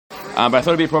But I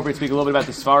thought it'd be appropriate to speak a little bit about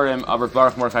the Seforim of Rav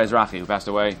Baruch Mordechai Ezrachi, who passed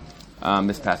away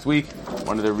this past week.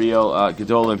 One of the real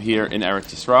Gedolim here in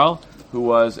Eretz Yisrael, who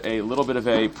was a little bit of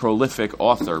a prolific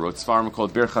author. Wrote Seforim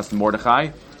called Bרכת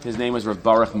Mordechai. His name was Rav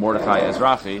Baruch Mordechai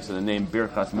Ezrachi, so the name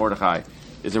Bרכת Mordechai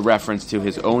is a reference to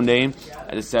his own name,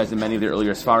 as it says in many of the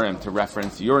earlier Seforim, to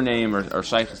reference your name or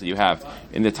shaykhs that you have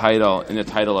in the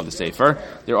title of the Sefer.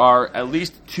 There are at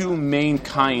least two main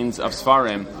kinds of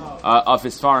Seforim, of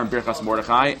his Seforim, Bרכת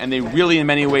Mordechai, and they really in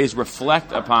many ways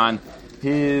reflect upon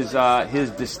his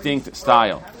distinct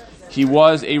style. He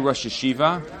was a Rosh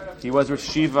Yeshiva. He was Rosh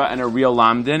Yeshiva and a real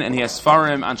Lamdin, and he has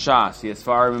Seforim on Shas. He has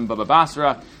Seforim in Baba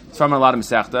Basra, Seforim on a lot of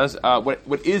Masechtas.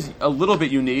 What is a little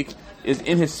bit unique is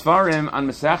in his Seforim on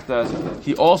Masechtas,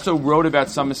 he also wrote about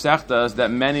some Masechtas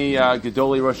that many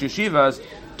Gedoli Rosh Yeshivas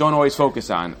don't always focus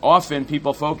on. Often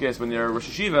people focus when they're Rosh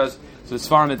Yeshivas, so the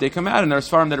Seforim that they come out, and there are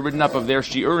Seforim that are written up of their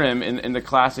Shiurim in the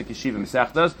classic Yeshiva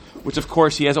Masechtas, which of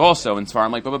course he has also in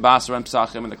Seforim like Baba Basra and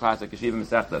Psachim in the classic Yeshiva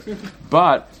Masechtas.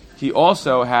 But he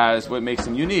also has, what makes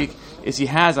him unique, is he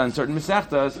has on certain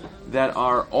Masechtas that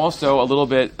are also a little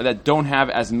bit, that don't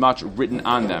have as much written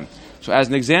on them. So as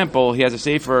an example, he has a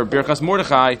sefer, Bרכת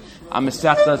Mordechai, on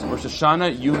Masechtas, Rosh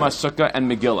Hashanah, Yuma, Sukkah,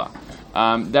 and Megillah.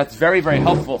 That's very, very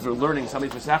helpful for learning some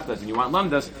of these Masechtas, and you want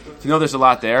Lamdas to know there's a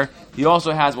lot there. He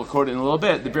also has, we'll quote it in a little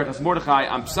bit, the Bרכת Mordechai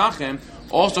on Psachim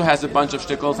also has a bunch of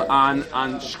shtickles on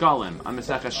Shkalim, on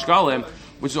Masechtas Shkalim,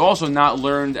 which is also not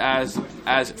learned as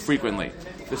frequently.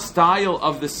 The style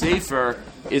of the sefer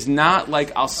is not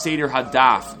like Al Seder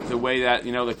Hadaf, the way that, the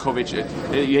Kovich,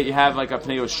 you have like a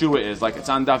Pnei Yoshua is, like it's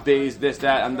on Daf Beis, this,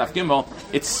 that, on Daf Gimel,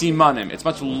 it's Simanim. It's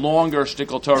much longer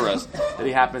shtickle Torahs that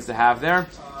he happens to have there.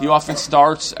 He often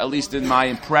starts, at least in my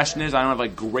impression is, I don't have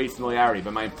like great familiarity,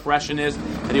 but my impression is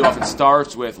that he often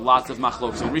starts with lots of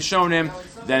Machloks and Rishonim,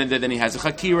 then he has a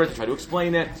Chakira to try to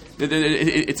explain it.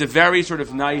 It's a very sort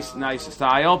of nice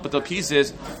style, but the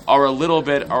pieces are a little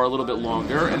bit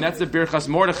longer, and that's the Bרכת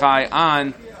Mordechai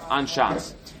on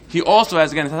Shas. He also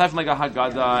has, again, it's not like a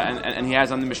Haggadah, and he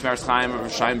has on the Mishmeres Chaim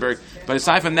of Scheinberg, but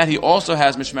aside from that, he also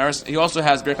has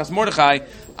Bרכת Mordechai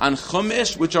on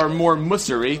Chumash, which are more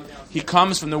Musari. He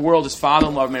comes from the world, his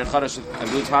father-in-law, Meir Chadash, I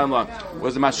believe his father-in-law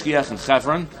was a Mashgiach in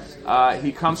Chevron.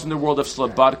 He comes from the world of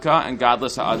Slobodka and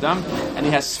Godless Ha'adam, and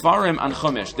he has Seforim on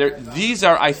Chumash. These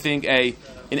are, I think, an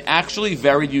actually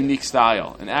very unique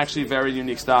style.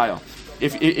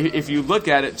 If you look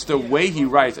at it, it's the way he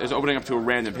writes. It's opening up to a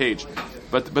random page,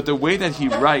 but the way that he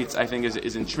writes, I think,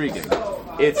 is intriguing.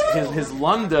 It's his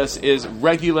Lundas is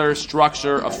regular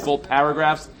structure of full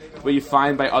paragraphs, what you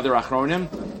find by other Achronim.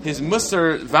 His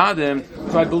Musar Vadim,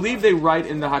 so I believe they write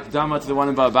in the Hakdama to the one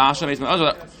in Baba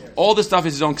Basra. All this stuff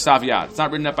is his own Ksav Yad. It's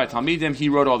not written up by Talmidim. He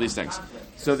wrote all these things.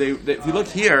 So if you look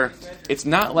here, it's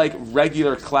not like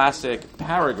regular classic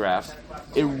paragraphs.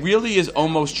 It really is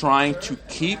almost trying to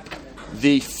keep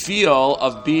the feel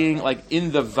of being like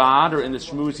in the Vad or in the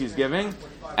Shmuz he's giving,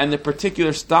 and the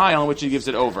particular style in which he gives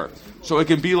it over. So it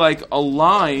can be like a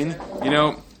line,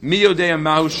 Mi Yodea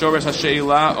Mahu Shores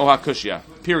HaSheila O HaKushya,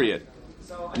 period.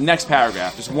 Next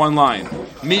paragraph, just one line.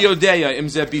 Mi Yodea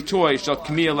Imze Bitoy Shal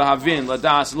Kmiya Lahavin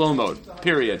Ladas Lomod,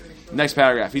 period. Next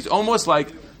paragraph. He's almost like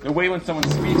the way when someone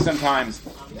speaks sometimes,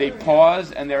 they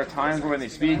pause, and there are times where when they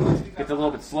speak, it gets a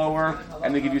little bit slower,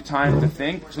 and they give you time to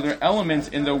think. So there are elements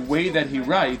in the way that he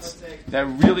writes that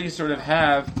really sort of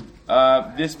have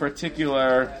this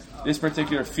particular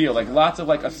feel. Like lots of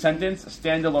like a sentence, a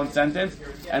standalone sentence,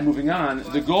 and moving on.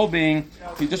 The goal being,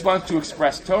 if he just wants to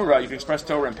express Torah, you can express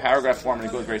Torah in paragraph form and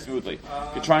it goes very smoothly.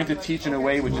 If you're trying to teach in a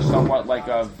way which is somewhat like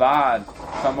a Vad,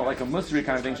 somewhat like a Musari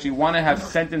kind of thing, so you want to have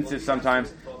sentences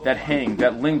sometimes that hang,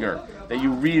 that linger, that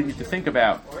you really need to think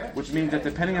about, which means that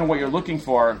depending on what you're looking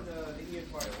for,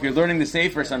 if you're learning the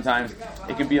Sefer sometimes,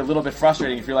 it can be a little bit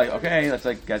frustrating if you're like, okay, let's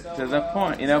like get to the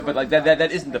point, but like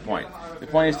that isn't the point. The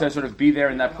point is to sort of be there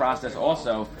in that process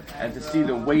also, and to see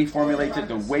the way he formulates it,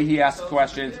 the way he asks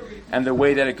questions, and the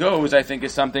way that it goes, I think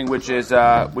is something which is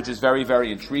very,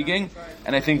 very intriguing,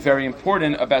 and I think very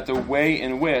important about the way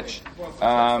in which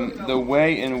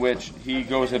he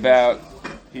goes about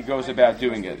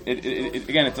doing it.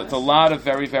 Again, it's a lot of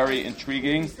very, very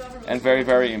intriguing and very,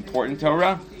 very important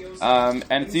Torah. And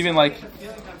it's even like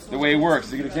the way it works.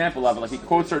 It's a good example of it. Like he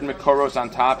quotes certain Makoros on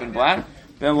top in black,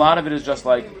 then a lot of it is just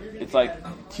like, it's like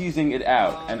teasing it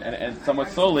out and somewhat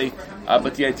slowly,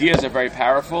 but the ideas are very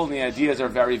powerful and the ideas are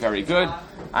very, very good.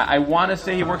 I want to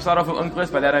say he works a lot off of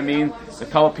Unklis. By that I mean the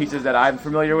couple pieces that I'm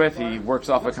familiar with, he works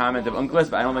off a comment of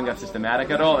Unklis, but I don't think that's systematic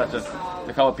at all. That's just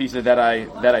the couple pieces that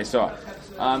I saw.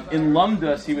 In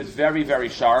Lumdus, he was very, very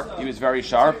sharp.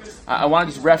 I want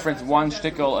to just reference one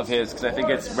shtickle of his because I think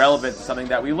it's relevant to something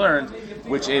that we learned,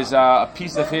 which is a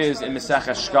piece of his in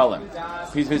Mesechah Shkalim.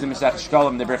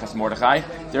 The Bרכת Mordechai.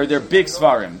 They're big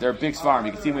Seforim.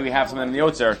 You can see maybe we have some of them in the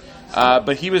Otzer.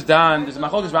 But he was done. There's a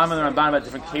Machlokes Rambam and Ramban about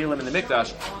different kalim in the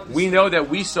Mikdash. We know that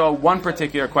we saw one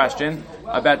particular question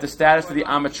about the status of the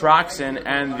Amatraxin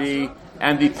and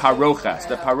the Parochas.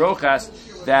 The Parochas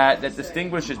that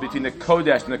distinguishes between the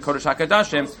Kodesh and the Kodesh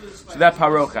HaKadashim. So that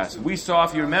Parochas. We saw,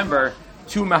 if you remember,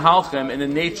 two Mahalchim in the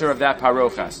nature of that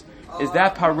Parochas. Is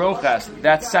that Parochas,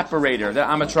 that separator, that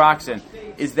Amatraxin,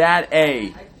 is that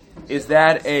just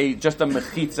a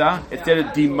mechitza? It's there to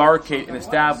demarcate and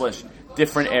establish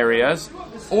different areas,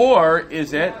 or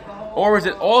is it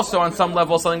also on some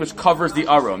level something which covers the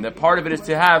arum? That part of it is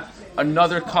to have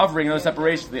another covering, another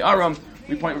separation of the arum.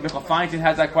 Rabbi Feinstein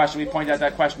has that question. We point out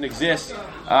that question exists.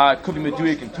 Could be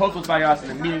meduik and total bayas and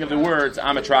the meaning of the words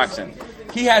amatraxin.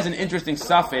 He has an interesting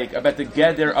suffix about the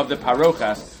geder of the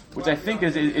parochas, which I think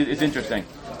is interesting.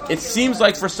 It seems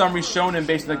like for some Rishonim,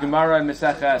 based on the Gemara in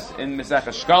Mesechah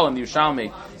Shkalim, the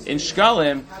Yerushalmi, in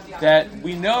Shkalim, that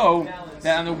we know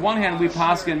that on the one hand we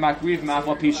paskin makriv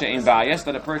mafal pisha in bias,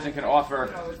 that a person can offer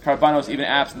karbanos even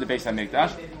absent the Beis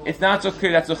HaMikdash. It's not so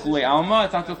clear that's a chulei alma.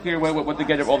 It's not so clear what the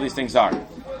get of all these things are.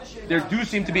 There do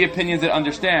seem to be opinions that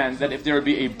understand that if there would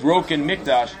be a broken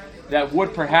mikdash, that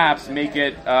would perhaps make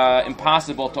it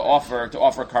impossible to offer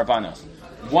karbanos.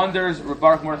 Wonders Rav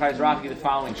Baruch Mordechai Ezrachi the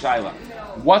following shaila: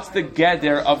 what's the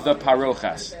geder of the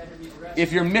parochas?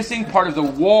 If you're missing part of the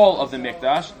wall of the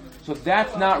mikdash, so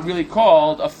that's not really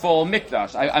called a full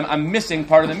mikdash. I'm missing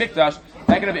part of the mikdash.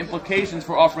 That could have implications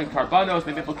for offering karbanos,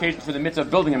 maybe implications for the mitzvah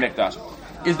of building a mikdash.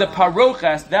 Is the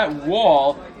parochas, that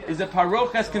wall, is the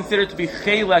parochas considered to be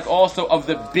chelek also of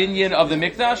the binyan of the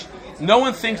mikdash? No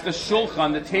one thinks the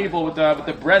shulchan, the table with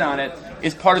the bread on it,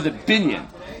 is part of the binyan.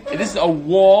 If this is a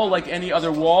wall like any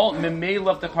other wall,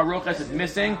 memela if the parochas is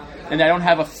missing, then I don't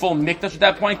have a full mikdash at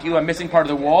that point. I'm missing part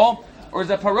of the wall. Or is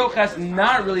the parochas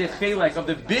not really a chelek of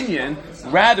the binyan?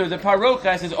 Rather, the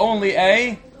parochas is only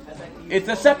it's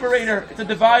a separator, it's a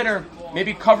divider.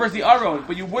 Maybe covers the aron,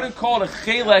 but you wouldn't call it a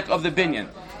chelek of the binyan.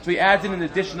 So he adds in an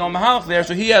additional mahalch there.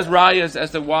 So he has rayas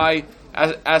as to why,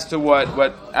 as to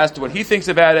what he thinks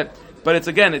about it. But it's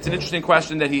an interesting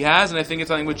question that he has, and I think it's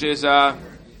something which is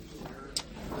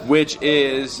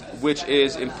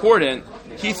important.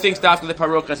 He thinks Dafka the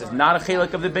Parochas is not a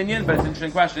chelik of the binyan, but it's an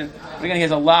interesting question. But again, he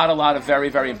has a lot of very,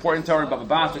 very important Torah. Baba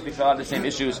Basra speaks a lot of the same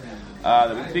issues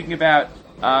that we're speaking about.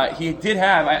 He did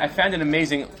have, I found an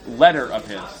amazing letter of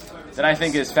his that I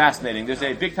think is fascinating. There's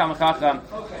a big Talmid Chacham,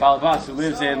 Balabas, who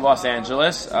lives in Los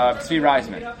Angeles, Tzvi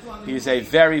Reisman. He's a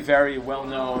very, very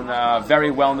well-known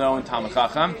Talmid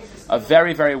Chacham, a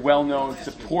very, very well-known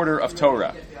supporter of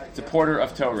Torah.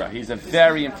 He's a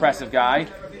very impressive guy.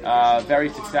 Very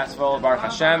successful, Baruch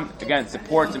Hashem. Again,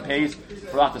 supports and pays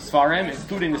for a lot of Seforim,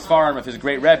 including the Seforim of his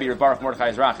great Rebbe, Rav Baruch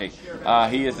Mordechai Ezrachi.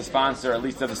 He is the sponsor, at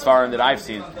least of the Seforim that I've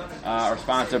seen, or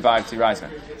sponsored by Tzvi Reisman.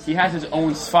 He has his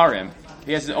own Seforim.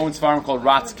 Called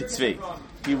Ratz Kitzvi.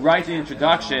 He writes in the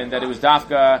introduction that it was Rav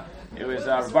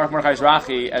Baruch Mordechai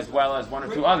Ezrachi, as well as one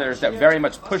or two others, that very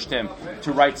much pushed him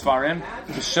to write Seforim,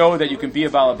 to show that you can be a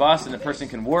balabas, and a person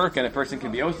can work, and a person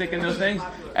can be osik in those things,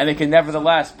 and they can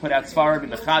nevertheless put out Seforim, be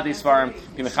mechadei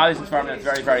Seforim, that's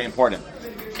very, very important.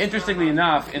 Interestingly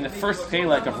enough, in the first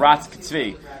chelek of Ratz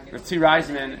Kitzvi, Rav Tzvi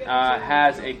Reisman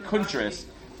has a kuntris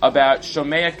about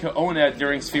Shomea Ke'ona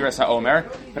during Sfiras HaOmer.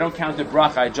 If I don't count the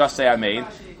bracha, I just say Amen.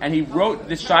 And he wrote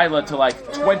this shaila to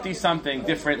 20-something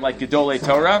different Gedolei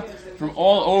Torah from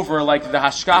all over. The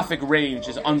hashkafic range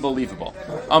is unbelievable.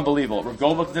 Rav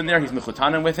Goldberg is in there. He's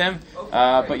mechutanim with him.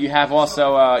 But you have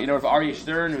also, Rav Aryeh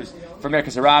Stern, who's from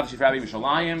Merkez Harav, Chief Rabbi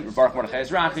Yerushalayim, Rav Baruch Mordechai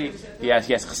Ezrachi. He has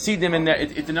Chassidim in there.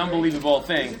 It's an unbelievable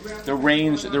thing. The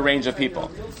range of people.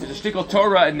 There's a shtickle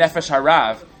Torah in Nefesh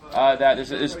Harav. That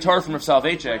there's a Torah from Rav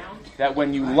Soloveitchik that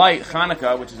when you light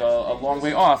Hanukkah, which is a long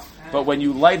way off, but when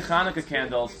you light Hanukkah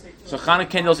candles, so Hanukkah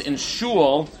candles in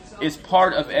shul is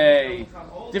part of a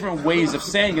different ways of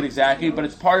saying it exactly, but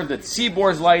it's part of the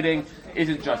tzibor's lighting.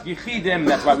 Isn't just yichidim.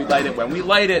 That's why we light it when we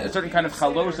light it. A certain kind of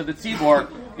chalos of the tzibor.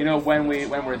 When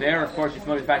we're there. Of course, you're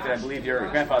familiar with the fact that I believe your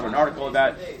grandfather wrote an article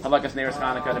about Halakas Neiros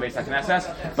Hanukkah, the Beis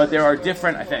HaKnesses. But there are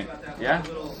different. I think.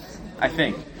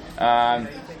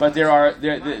 But there are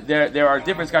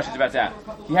different discussions about that.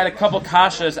 He had a couple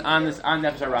kashas on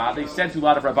Nefesh Harav. They sent to a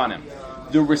lot of Rabbanim.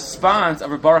 the response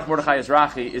of Rav Baruch Mordechai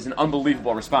Ezrachi is an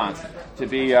unbelievable response to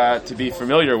be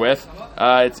familiar with.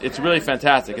 It's really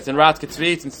fantastic. It's in Ratz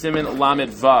Ketzvi, it's in Siman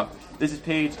Lamed Vav. This is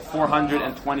page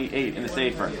 428 in the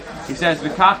Sefer. He says,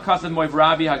 "V'kach kasad moiv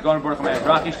Rabbi Hagon Baruch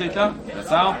Ezrachi shlita." That's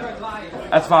how.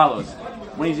 As follows.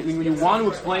 When you want to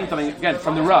explain something, again,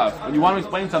 from the Rav, when you want to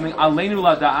explain something, aleinu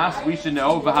lada'as, we should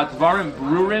know, v'hadvarim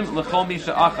brurim l'chol mi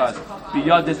she'achaz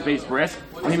b'yad this base brisk.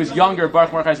 When he was younger,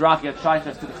 Baruch Mordechai Ezrachi had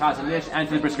shaychas to the Chazon Ish and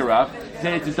to the Brisker Rav.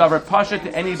 Today it's a davar pasha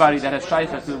to anybody that has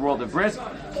shaychas to the world of brisk.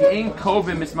 Ki ein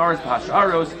kovim mismaris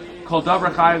b'hasharos, kol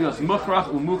davar chayav yos muchrach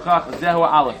u'muchach zehu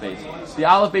alefes. The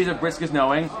aleph base of brisk is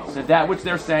knowing that which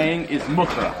they're saying is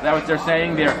mukhrach. That which they're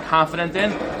saying they're confident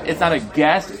in. It's not a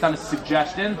guess. It's not a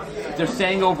suggestion. If they're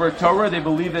saying over a Torah, they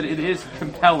believe that it is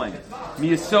compelling.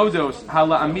 Miyasodos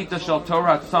hala amita shel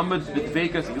Torah tzamud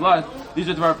b'dveikas ilah. These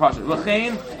are the Dvar Pashat.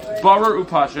 L'chein barer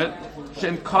upashat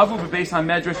shem kavu b'beis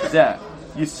hamedrash zeh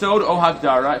yisod o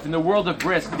hagdara. If in the world of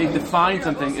brisk they define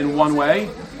something in one way,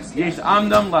 yesh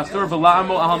amnam lasur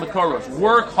v'la'amo ahal makoros.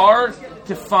 Work hard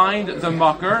to find the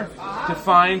mucker, ach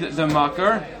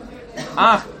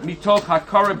mitoch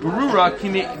hakara berura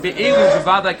kimi be'elu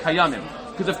bevadai kayamim.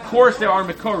 Because of course there are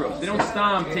makoros. They don't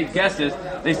take guesses.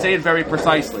 They say it very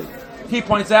precisely. He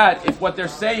points out if what they're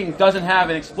saying doesn't have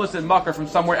an explicit mucker from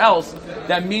somewhere else,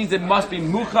 that means it must be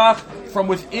muchach from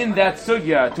within that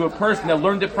sugya to a person that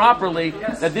learned it properly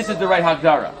that this is the right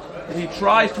hagdara. And he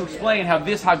tries to explain how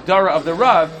this hagdara of the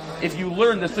Rav, if you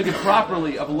learn the sugya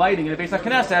properly of lighting in the Beis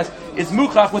HaKnesses, is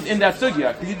muchach within that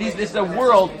sugya. This is a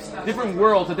world, different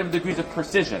worlds with different degrees of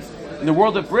precision. In the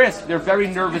world of brisk, they're very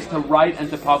nervous to write and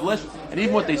to publish, and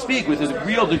even what they speak with is a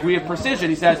real degree of precision,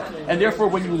 he says, and therefore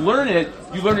when you learn it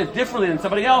differently than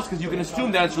somebody else because you can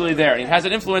assume that it's really there. And he has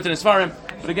an influence in his Seforim,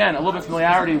 but again, a little bit of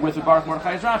familiarity with Rav Baruch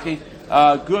Mordechai Ezrachi,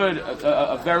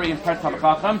 a very impressed Talmid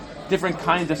Chacham, different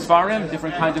kinds of Seforim,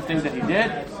 different kinds of things that he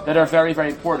did that are very, very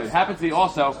important. It happens to be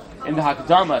also in the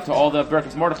Hakdama to all the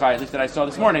Berachos Mordechai, at least that I saw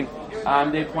this morning.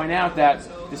 They point out that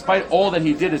despite all that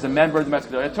he did as a member of the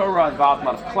Metzger Torah, involved in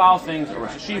a lot of klal things, or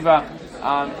Rosh Hashiva,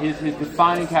 his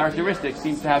defining characteristic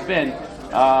seems to have been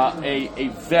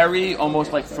a very,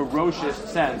 almost like ferocious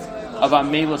sense of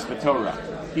Amelus B'Torah.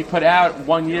 He put out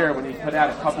one year, when he put out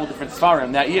a couple of different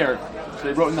Seforim that year, so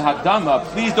they wrote in the Hakdama,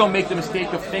 please don't make the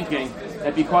mistake of thinking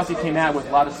that because he came out with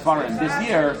a lot of Seforim this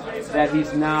year, that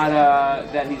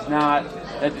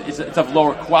it's of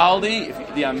lower quality.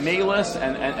 The Amelus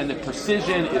and the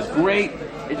precision is great.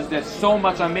 There's so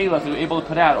much Amelus that we're able to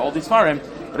put out all these Seforim.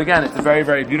 But again, it's a very,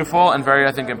 very beautiful and very,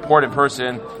 I think, important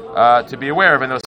person to be aware of in those